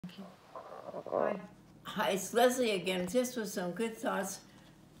Hi. Hi, it's Leslie again, just with some good thoughts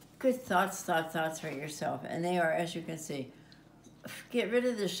for yourself. And they are, as you can see, get rid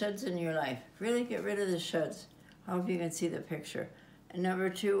of the shoulds in your life. Really get rid of the shoulds. I hope you can see the picture. And number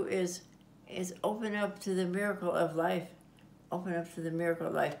two is open up to the miracle of life. Open up to the miracle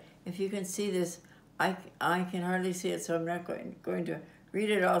of life. If you can see this, I can hardly see it, so I'm not going to read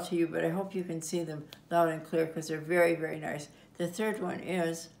it all to you, but I hope you can see them loud and clear because they're very, very nice. The third one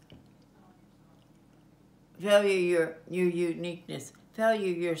is value your uniqueness.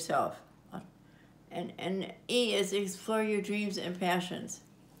 Value yourself. And E is explore your dreams and passions.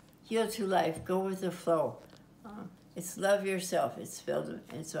 Heal to life. Go with the flow. It's love yourself. It's spelled.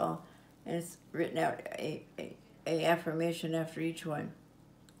 It's all, and it's written out a affirmation after each one.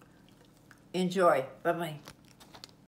 Enjoy. Bye bye.